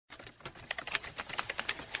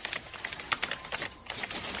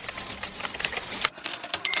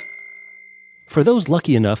For those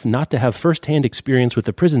lucky enough not to have first-hand experience with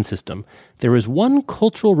the prison system, there is one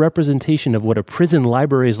cultural representation of what a prison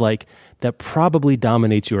library is like that probably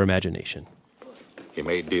dominates your imagination. He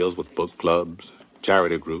made deals with book clubs,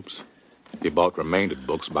 charity groups. He bought remainder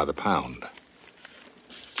books by the pound.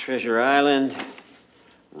 Treasure Island,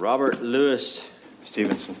 Robert Louis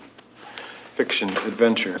Stevenson. Fiction,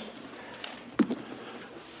 adventure.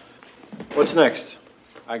 What's next?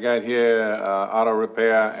 I got here auto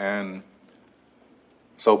repair and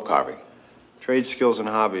soap carving. Trade skills and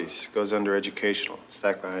hobbies. Goes under educational.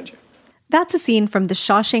 Stack behind you. That's a scene from The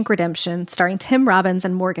Shawshank Redemption, starring Tim Robbins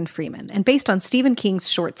and Morgan Freeman, and based on Stephen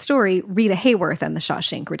King's short story, Rita Hayworth and The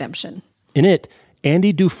Shawshank Redemption. In it,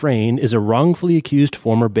 Andy Dufresne is a wrongfully accused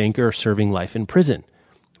former banker serving life in prison.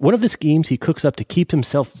 One of the schemes he cooks up to keep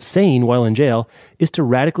himself sane while in jail is to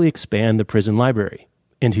radically expand the prison library,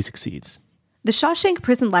 and he succeeds. The Shawshank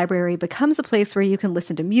Prison Library becomes a place where you can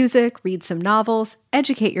listen to music, read some novels,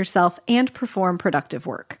 educate yourself, and perform productive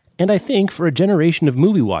work. And I think for a generation of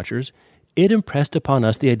movie watchers, it impressed upon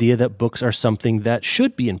us the idea that books are something that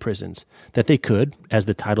should be in prisons, that they could, as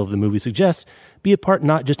the title of the movie suggests, be a part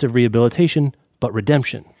not just of rehabilitation, but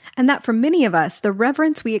redemption. And that for many of us, the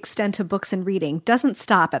reverence we extend to books and reading doesn't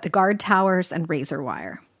stop at the guard towers and razor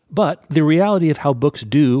wire. But the reality of how books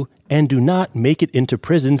do and do not make it into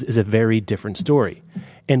prisons is a very different story,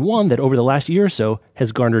 and one that over the last year or so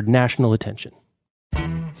has garnered national attention.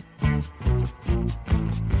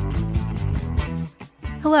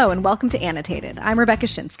 Hello and welcome to Annotated. I'm Rebecca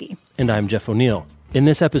Schinsky. And I'm Jeff O'Neill. In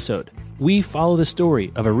this episode, we follow the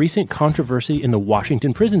story of a recent controversy in the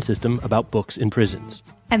Washington prison system about books in prisons.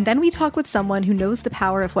 And then we talk with someone who knows the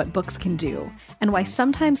power of what books can do, and why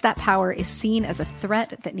sometimes that power is seen as a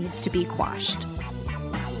threat that needs to be quashed.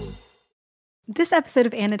 This episode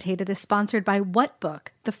of Annotated is sponsored by Whatbook,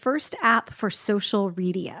 the first app for social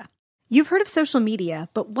readia. You've heard of social media,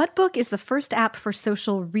 but Whatbook is the first app for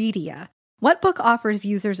social readia. Whatbook offers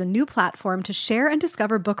users a new platform to share and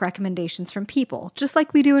discover book recommendations from people, just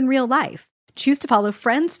like we do in real life. Choose to follow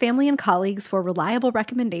friends, family, and colleagues for reliable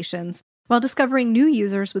recommendations, while discovering new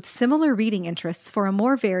users with similar reading interests for a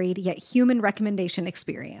more varied yet human recommendation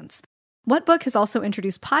experience. Whatbook has also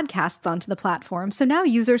introduced podcasts onto the platform, so now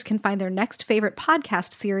users can find their next favorite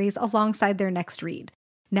podcast series alongside their next read.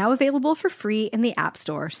 Now available for free in the App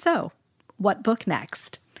Store, so what book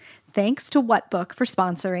next? Thanks to Whatbook for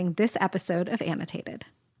sponsoring this episode of Annotated.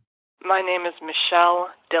 My name is Michelle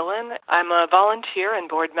Dillon. I'm a volunteer and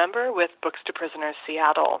board member with Books to Prisoners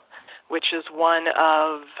Seattle, which is one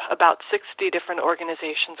of about 60 different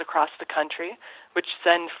organizations across the country which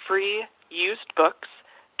send free used books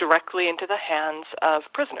directly into the hands of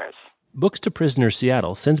prisoners. Books to Prisoners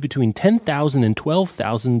Seattle sends between 10,000 and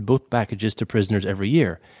 12,000 book packages to prisoners every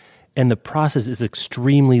year, and the process is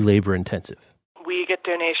extremely labor-intensive. We get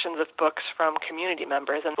donations of books from community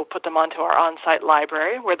members, and we'll put them onto our on-site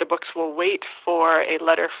library, where the books will wait for a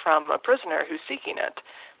letter from a prisoner who's seeking it.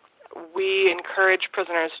 We encourage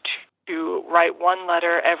prisoners to write one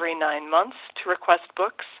letter every 9 months to request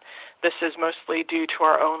books. This is mostly due to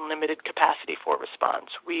our own limited capacity for response.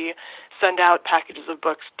 We send out packages of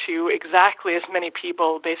books to exactly as many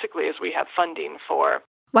people, basically, as we have funding for.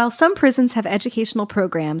 While some prisons have educational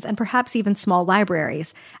programs and perhaps even small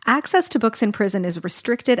libraries, access to books in prison is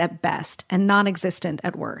restricted at best and non-existent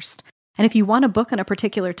at worst. And if you want a book on a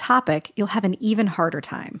particular topic, you'll have an even harder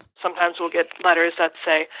time. Sometimes we'll get letters that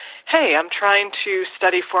say, hey, I'm trying to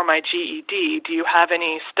study for my GED. Do you have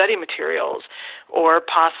any study materials or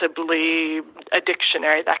possibly a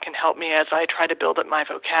dictionary that can help me as I try to build up my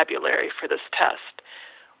vocabulary for this test?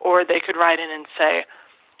 Or they could write in and say,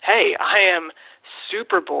 hey, I am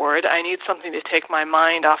super bored. I need something to take my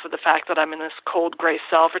mind off of the fact that I'm in this cold gray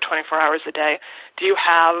cell for 24 hours a day. Do you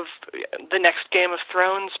have the next Game of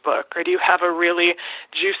Thrones book, or do you have a really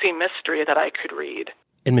juicy mystery that I could read?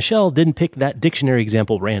 And Michelle didn't pick that dictionary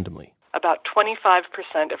example randomly. About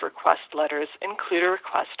 25% of request letters include a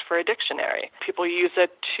request for a dictionary. People use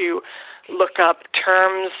it to look up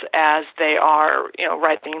terms as they are,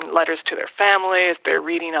 writing letters to their family, as they're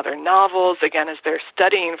reading other novels, again, as they're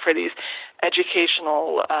studying for these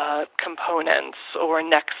educational components or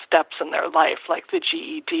next steps in their life, like the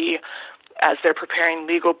GED, as they're preparing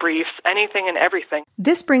legal briefs, anything and everything.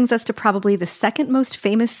 This brings us to probably the second most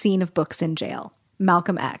famous scene of books in jail,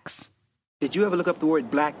 Malcolm X. Did you ever look up the word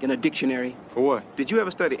black in a dictionary? For what? Did you ever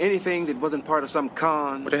study anything that wasn't part of some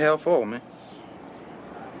con? What the hell for, man?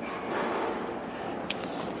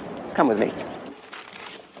 Come with me.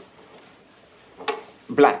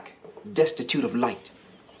 Black, destitute of light,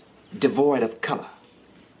 devoid of color,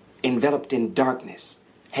 enveloped in darkness,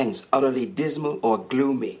 hence utterly dismal or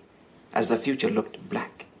gloomy, as the future looked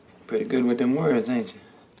black. Pretty good with them words, ain't you?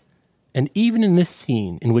 And even in this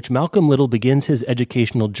scene, in which Malcolm Little begins his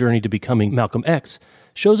educational journey to becoming Malcolm X,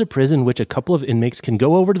 shows a prison in which a couple of inmates can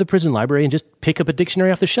go over to the prison library and just pick up a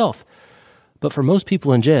dictionary off the shelf. But for most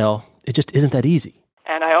people in jail, it just isn't that easy.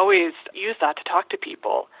 And I always use that to talk to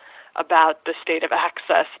people about the state of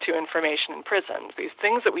access to information in prisons. These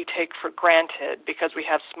things that we take for granted because we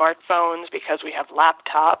have smartphones, because we have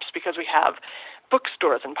laptops, because we have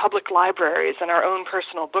bookstores and public libraries and our own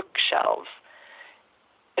personal bookshelves.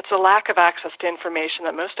 It's a lack of access to information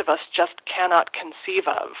that most of us just cannot conceive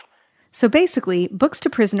of. So basically, Books to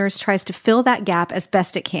Prisoners tries to fill that gap as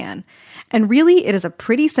best it can. And really, it is a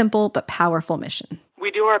pretty simple but powerful mission.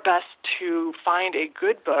 We do our best to find a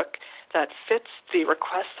good book that fits the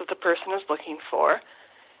requests that the person is looking for,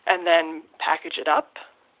 and then package it up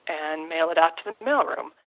and mail it out to the mailroom.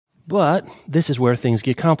 But this is where things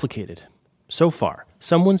get complicated. So far,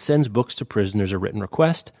 someone sends Books to Prisoners a written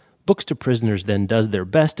request. Books to Prisoners then does their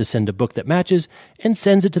best to send a book that matches and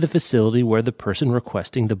sends it to the facility where the person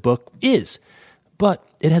requesting the book is. But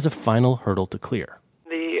it has a final hurdle to clear.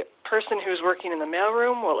 The person who's working in the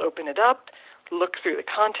mailroom will open it up, look through the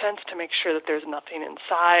contents to make sure that there's nothing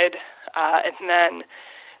inside, and then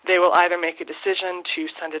they will either make a decision to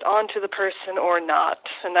send it on to the person or not.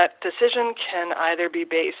 And that decision can either be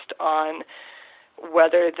based on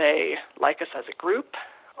whether they like us as a group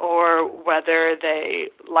or whether they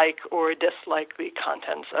like or dislike the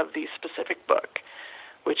contents of the specific book,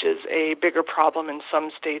 which is a bigger problem in some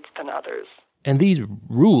states than others. And these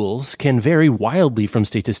rules can vary wildly from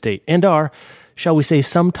state to state and are, shall we say,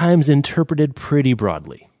 sometimes interpreted pretty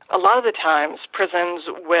broadly. A lot of the times, prisons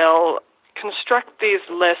will construct these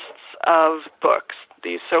lists of books,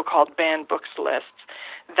 these so-called banned books lists,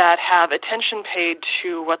 that have attention paid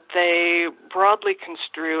to what they broadly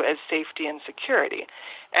construe as safety and security.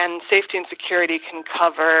 And safety and security can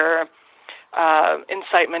cover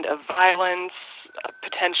incitement of violence,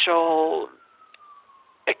 potential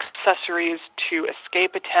accessories to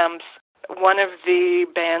escape attempts. One of the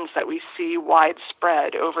bans that we see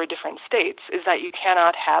widespread over different states is that you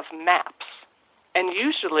cannot have maps. And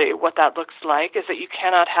usually what that looks like is that you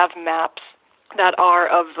cannot have maps that are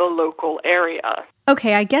of the local area.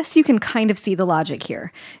 Okay, I guess you can kind of see the logic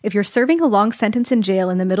here. If you're serving a long sentence in jail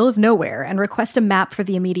in the middle of nowhere and request a map for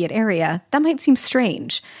the immediate area, that might seem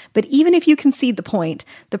strange. But even if you concede the point,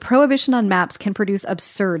 the prohibition on maps can produce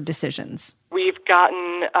absurd decisions. We've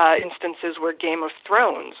gotten instances where Game of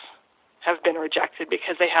Thrones have been rejected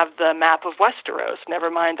because they have the map of Westeros, never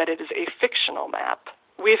mind that it is a fictional map.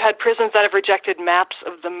 We've had prisons that have rejected maps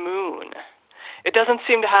of the moon. It doesn't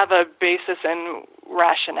seem to have a basis in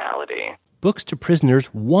rationality. Books to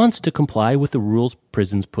Prisoners wants to comply with the rules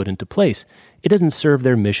prisons put into place. It doesn't serve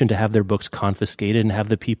their mission to have their books confiscated and have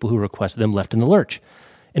the people who request them left in the lurch.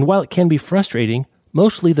 And while it can be frustrating,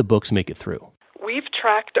 mostly the books make it through. We've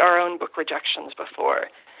tracked our own book rejections before,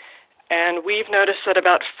 and we've noticed that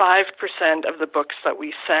about 5% of the books that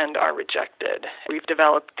we send are rejected. We've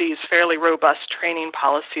developed these fairly robust training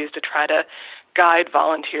policies to try to guide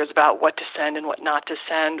volunteers about what to send and what not to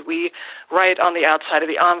send. We write on the outside of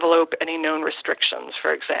the envelope any known restrictions,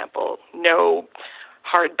 for example, no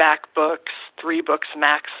hardback books, 3 books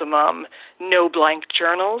maximum, no blank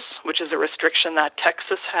journals, which is a restriction that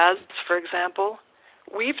Texas has, for example.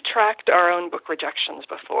 We've tracked our own book rejections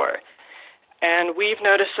before, and we've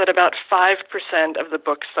noticed that about 5% of the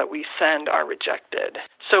books that we send are rejected.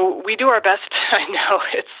 So we do our best. I know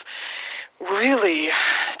it's really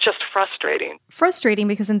just frustrating. Frustrating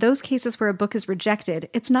because in those cases where a book is rejected,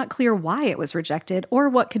 it's not clear why it was rejected or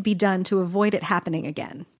what could be done to avoid it happening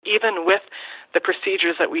again. Even with the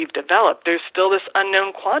procedures that we've developed, there's still this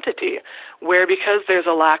unknown quantity where, because there's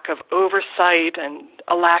a lack of oversight and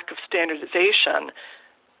a lack of standardization,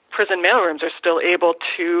 prison mailrooms are still able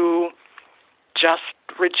to just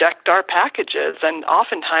reject our packages and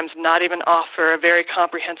oftentimes not even offer a very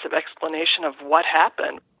comprehensive explanation of what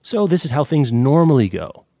happened. So this is how things normally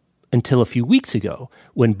go, until a few weeks ago,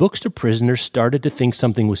 when Books to Prisoners started to think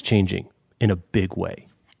something was changing in a big way.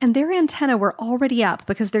 And their antennae were already up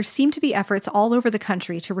because there seemed to be efforts all over the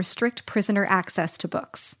country to restrict prisoner access to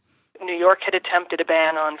books. New York had attempted a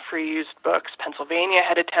ban on free used books. Pennsylvania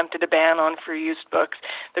had attempted a ban on free used books.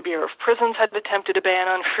 The Bureau of Prisons had attempted a ban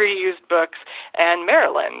on free used books. And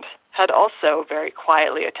Maryland had also very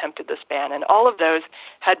quietly attempted this ban. And all of those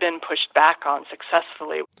had been pushed back on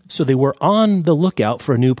successfully. So they were on the lookout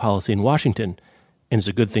for a new policy in Washington, and it's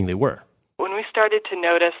a good thing they were. When we started to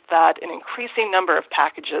notice that an increasing number of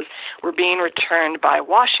packages were being returned by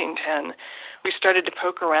Washington, we started to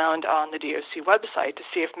poke around on the DOC website to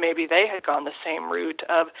see if maybe they had gone the same route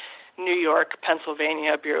of New York,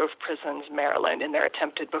 Pennsylvania, Bureau of Prisons, Maryland in their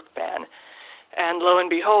attempted book ban. And lo and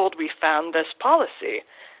behold, we found this policy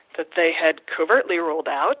that they had covertly rolled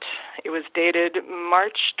out. It was dated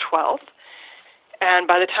March 12th. And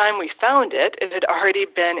by the time we found it, it had already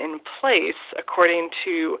been in place, according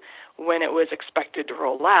to when it was expected to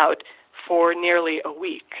roll out, for nearly a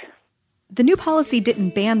week. The new policy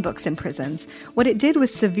didn't ban books in prisons. What it did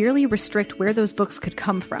was severely restrict where those books could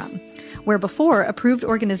come from. Where before, approved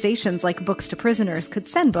organizations like Books to Prisoners could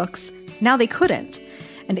send books, now they couldn't.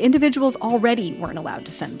 And individuals already weren't allowed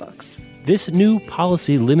to send books. This new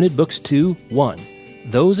policy limited books to 1.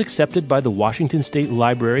 Those accepted by the Washington State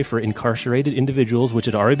Library for incarcerated individuals, which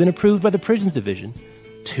had already been approved by the Prisons Division.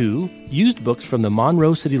 2. Used books from the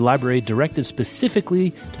Monroe City Library directed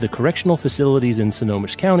specifically to the correctional facilities in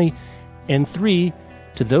Snohomish County. And 3.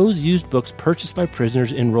 To those used books purchased by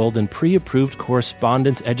prisoners enrolled in pre-approved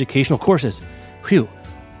correspondence educational courses. Phew.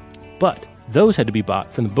 But those had to be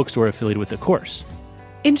bought from the bookstore affiliated with the course.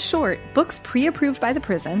 In short, books pre-approved by the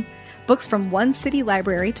prison, books from one city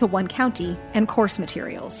library to one county, and course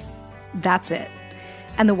materials. That's it.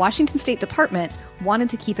 And the Washington State Department wanted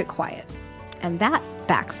to keep it quiet. And that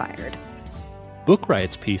backfired. Book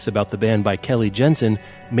Riot's piece about the ban by Kelly Jensen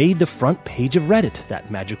made the front page of Reddit,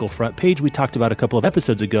 that magical front page we talked about a couple of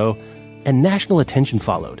episodes ago, and national attention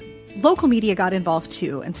followed. Local media got involved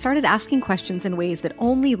too and started asking questions in ways that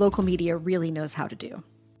only local media really knows how to do.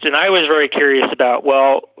 And I was very curious about,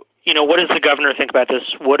 what does the governor think about this?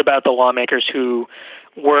 What about the lawmakers who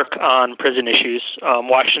work on prison issues?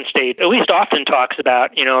 Washington State at least often talks about,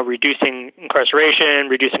 reducing incarceration,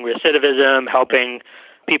 reducing recidivism, helping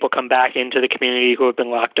people come back into the community who have been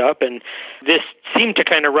locked up. And this seemed to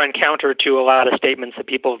kind of run counter to a lot of statements that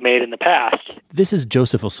people have made in the past. This is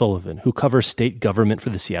Joseph O'Sullivan, who covers state government for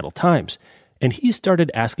the Seattle Times. And he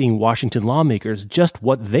started asking Washington lawmakers just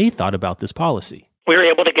what they thought about this policy. We were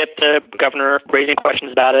able to get the governor raising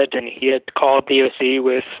questions about it, and he had called the DOC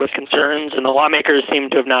with concerns, and the lawmakers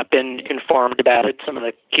seem to have not been informed about it, some of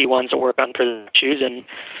the key ones that work on prison issues, and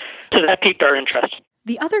so that piqued our interest.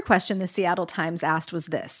 The other question the Seattle Times asked was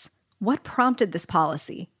this: what prompted this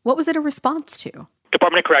policy? What was it a response to?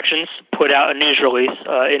 Department of Corrections put out a news release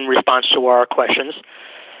in response to our questions,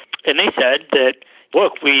 and they said that,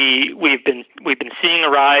 look, we've been seeing a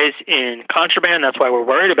rise in contraband. That's why we're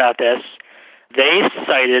worried about this. They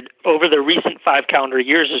cited over the recent 5 calendar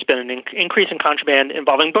years, there's been an increase in contraband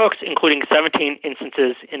involving books, including 17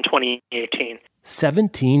 instances in 2018.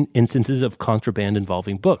 17 instances of contraband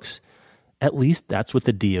involving books. At least that's what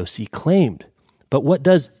the DOC claimed. But what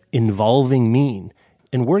does involving mean?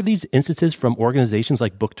 And were these instances from organizations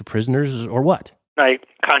like Book to Prisoners or what? I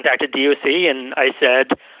contacted DOC and I said,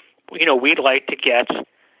 we'd like to get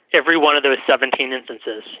every one of those 17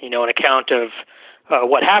 instances, an account of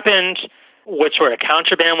what happened, what sort of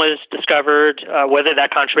contraband was discovered, whether that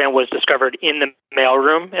contraband was discovered in the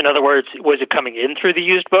mailroom. In other words, was it coming in through the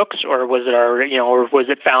used books, or was it already, or was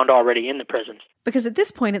it found already in the prisons? Because at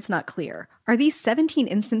this point, it's not clear. Are these 17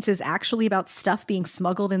 instances actually about stuff being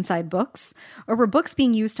smuggled inside books, or were books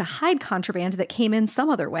being used to hide contraband that came in some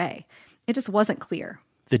other way? It just wasn't clear.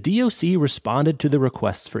 The DOC responded to the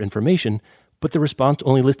requests for information, but the response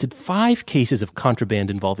only listed 5 cases of contraband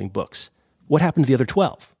involving books. What happened to the other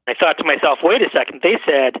 12? I thought to myself, wait a second, they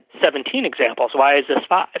said 17 examples. Why is this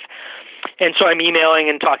 5? And so I'm emailing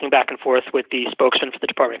and talking back and forth with the spokesman for the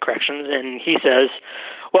Department of Corrections, and he says,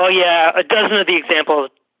 well, yeah, a dozen of the examples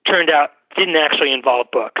turned out didn't actually involve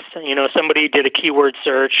books. Somebody did a keyword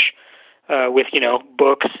search with,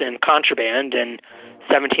 books and contraband, and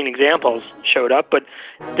 17 examples showed up, but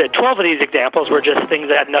the 12 of these examples were just things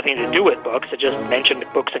that had nothing to do with books. It just mentioned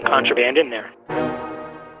books and contraband in there.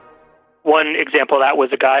 One example of that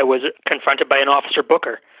was a guy was confronted by an officer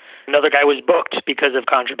booker. Another guy was booked because of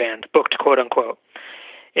contraband, booked, quote unquote.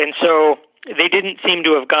 And so they didn't seem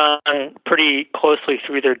to have gone pretty closely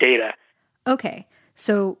through their data. Okay,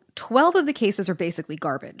 so 12 of the cases are basically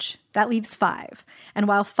garbage. That leaves 5. And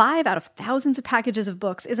while 5 out of thousands of packages of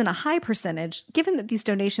books isn't a high percentage, given that these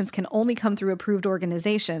donations can only come through approved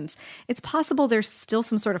organizations, it's possible there's still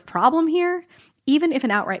some sort of problem here, even if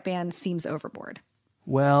an outright ban seems overboard.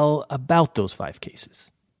 Well, about those 5 cases.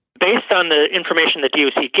 Based on the information the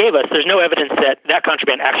DOC gave us, there's no evidence that that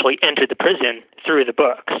contraband actually entered the prison through the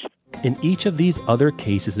books. In each of these other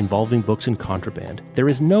cases involving books and contraband, there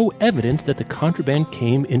is no evidence that the contraband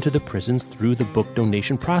came into the prisons through the book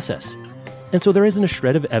donation process. And so there isn't a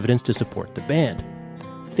shred of evidence to support the ban.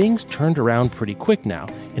 Things turned around pretty quick now.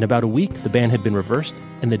 In about a week, the ban had been reversed,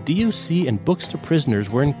 and the DOC and Books to Prisoners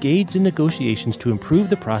were engaged in negotiations to improve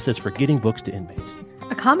the process for getting books to inmates.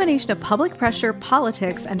 A combination of public pressure,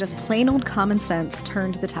 politics, and just plain old common sense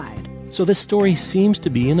turned the tide. So this story seems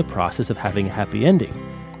to be in the process of having a happy ending.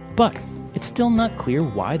 But it's still not clear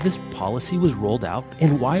why this policy was rolled out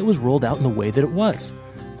and why it was rolled out in the way that it was.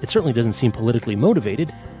 It certainly doesn't seem politically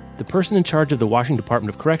motivated. The person in charge of the Washington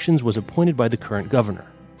Department of Corrections was appointed by the current governor.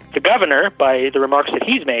 The governor, by the remarks that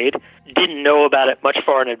he's made, didn't know about it much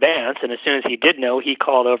far in advance, and as soon as he did know, he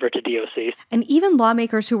called over to DOC. And even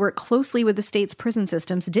lawmakers who work closely with the state's prison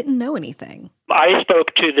systems didn't know anything. I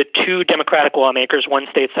spoke to the two Democratic lawmakers, one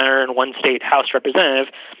state senator and one state House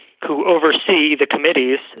representative, who oversee the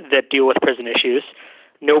committees that deal with prison issues.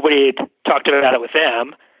 Nobody had talked about it with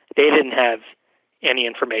them. They didn't have any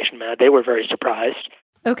information about it. They were very surprised.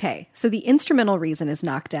 Okay, so the instrumental reason is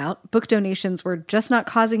knocked out. Book donations were just not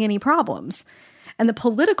causing any problems. And the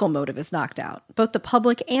political motive is knocked out. Both the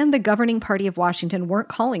public and the governing party of Washington weren't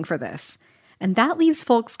calling for this. And that leaves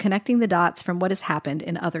folks connecting the dots from what has happened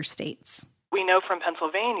in other states. We know from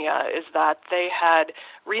Pennsylvania is that they had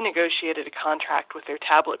renegotiated a contract with their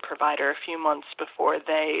tablet provider a few months before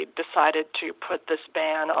they decided to put this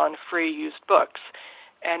ban on free used books.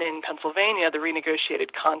 And in Pennsylvania, the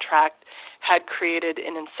renegotiated contract had created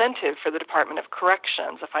an incentive for the Department of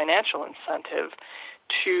Corrections, a financial incentive,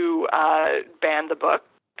 to ban the books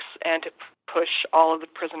and to push all of the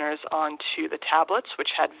prisoners onto the tablets, which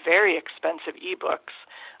had very expensive ebooks,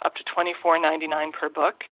 up to $24.99 per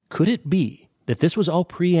book. Could it be that this was all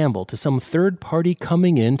preamble to some third party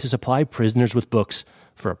coming in to supply prisoners with books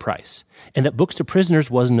for a price, and that books to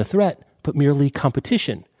prisoners wasn't a threat, but merely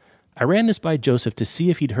competition? I ran this by Joseph to see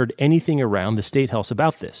if he'd heard anything around the State House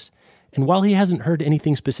about this. And while he hasn't heard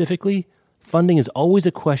anything specifically, funding is always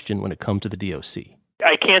a question when it comes to the DOC.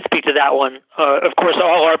 I can't speak to that one. Of course,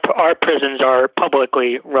 all our prisons are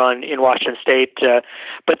publicly run in Washington State,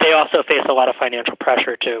 but they also face a lot of financial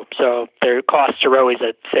pressure, too. So their costs are always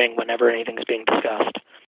a thing whenever anything's being discussed.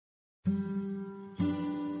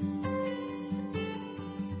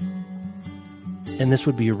 And this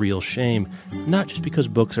would be a real shame, not just because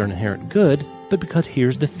books are inherent good, but because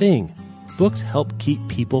here's the thing. Books help keep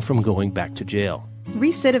people from going back to jail.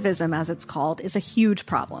 Recidivism, as it's called, is a huge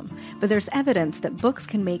problem, but there's evidence that books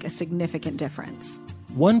can make a significant difference.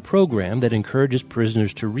 One program that encourages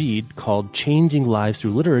prisoners to read, called Changing Lives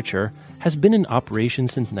Through Literature, has been in operation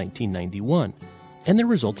since 1991, and the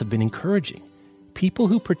results have been encouraging. People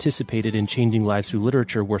who participated in Changing Lives Through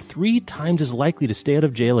Literature were 3 times as likely to stay out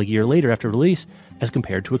of jail a year later after release as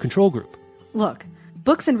compared to a control group. Look,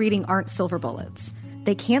 books and reading aren't silver bullets.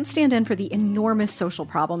 They can't stand in for the enormous social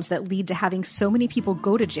problems that lead to having so many people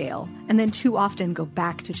go to jail and then too often go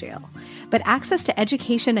back to jail. But access to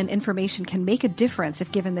education and information can make a difference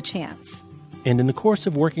if given the chance. And in the course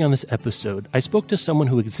of working on this episode, I spoke to someone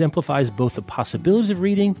who exemplifies both the possibilities of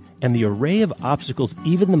reading and the array of obstacles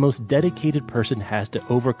even the most dedicated person has to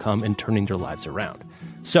overcome in turning their lives around.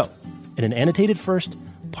 So, in an annotated first,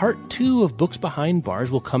 part 2 of Books Behind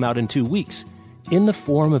Bars will come out in 2 weeks, in the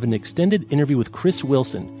form of an extended interview with Chris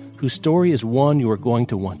Wilson, whose story is one you are going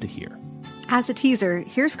to want to hear. As a teaser,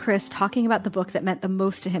 here's Chris talking about the book that meant the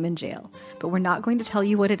most to him in jail, but we're not going to tell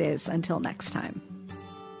you what it is until next time.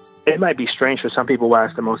 It might be strange for some people why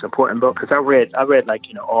it's the most important book, because I read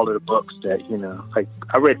all of the books that,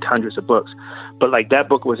 I read hundreds of books, but that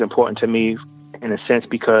book was important to me in a sense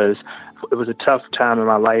because it was a tough time in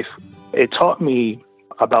my life. It taught me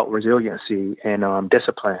about resiliency and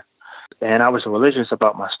discipline. And I was religious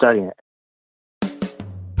about my studying.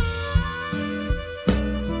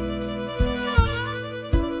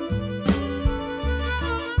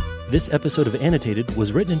 This episode of Annotated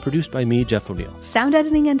was written and produced by me, Jeff O'Neill. Sound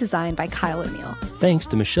editing and design by Kyle O'Neill. Thanks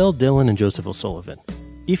to Michelle Dillon and Joseph O'Sullivan.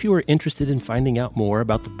 If you are interested in finding out more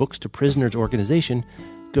about the Books to Prisoners organization,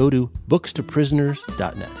 go to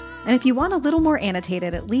bookstoprisoners.net. And if you want a little more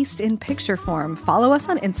annotated, at least in picture form, follow us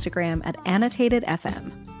on Instagram at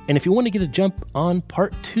AnnotatedFM. And if you want to get a jump on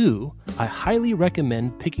part 2, I highly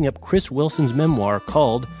recommend picking up Chris Wilson's memoir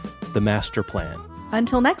called The Master Plan.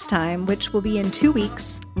 Until next time, which will be in 2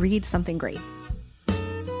 weeks, read something great.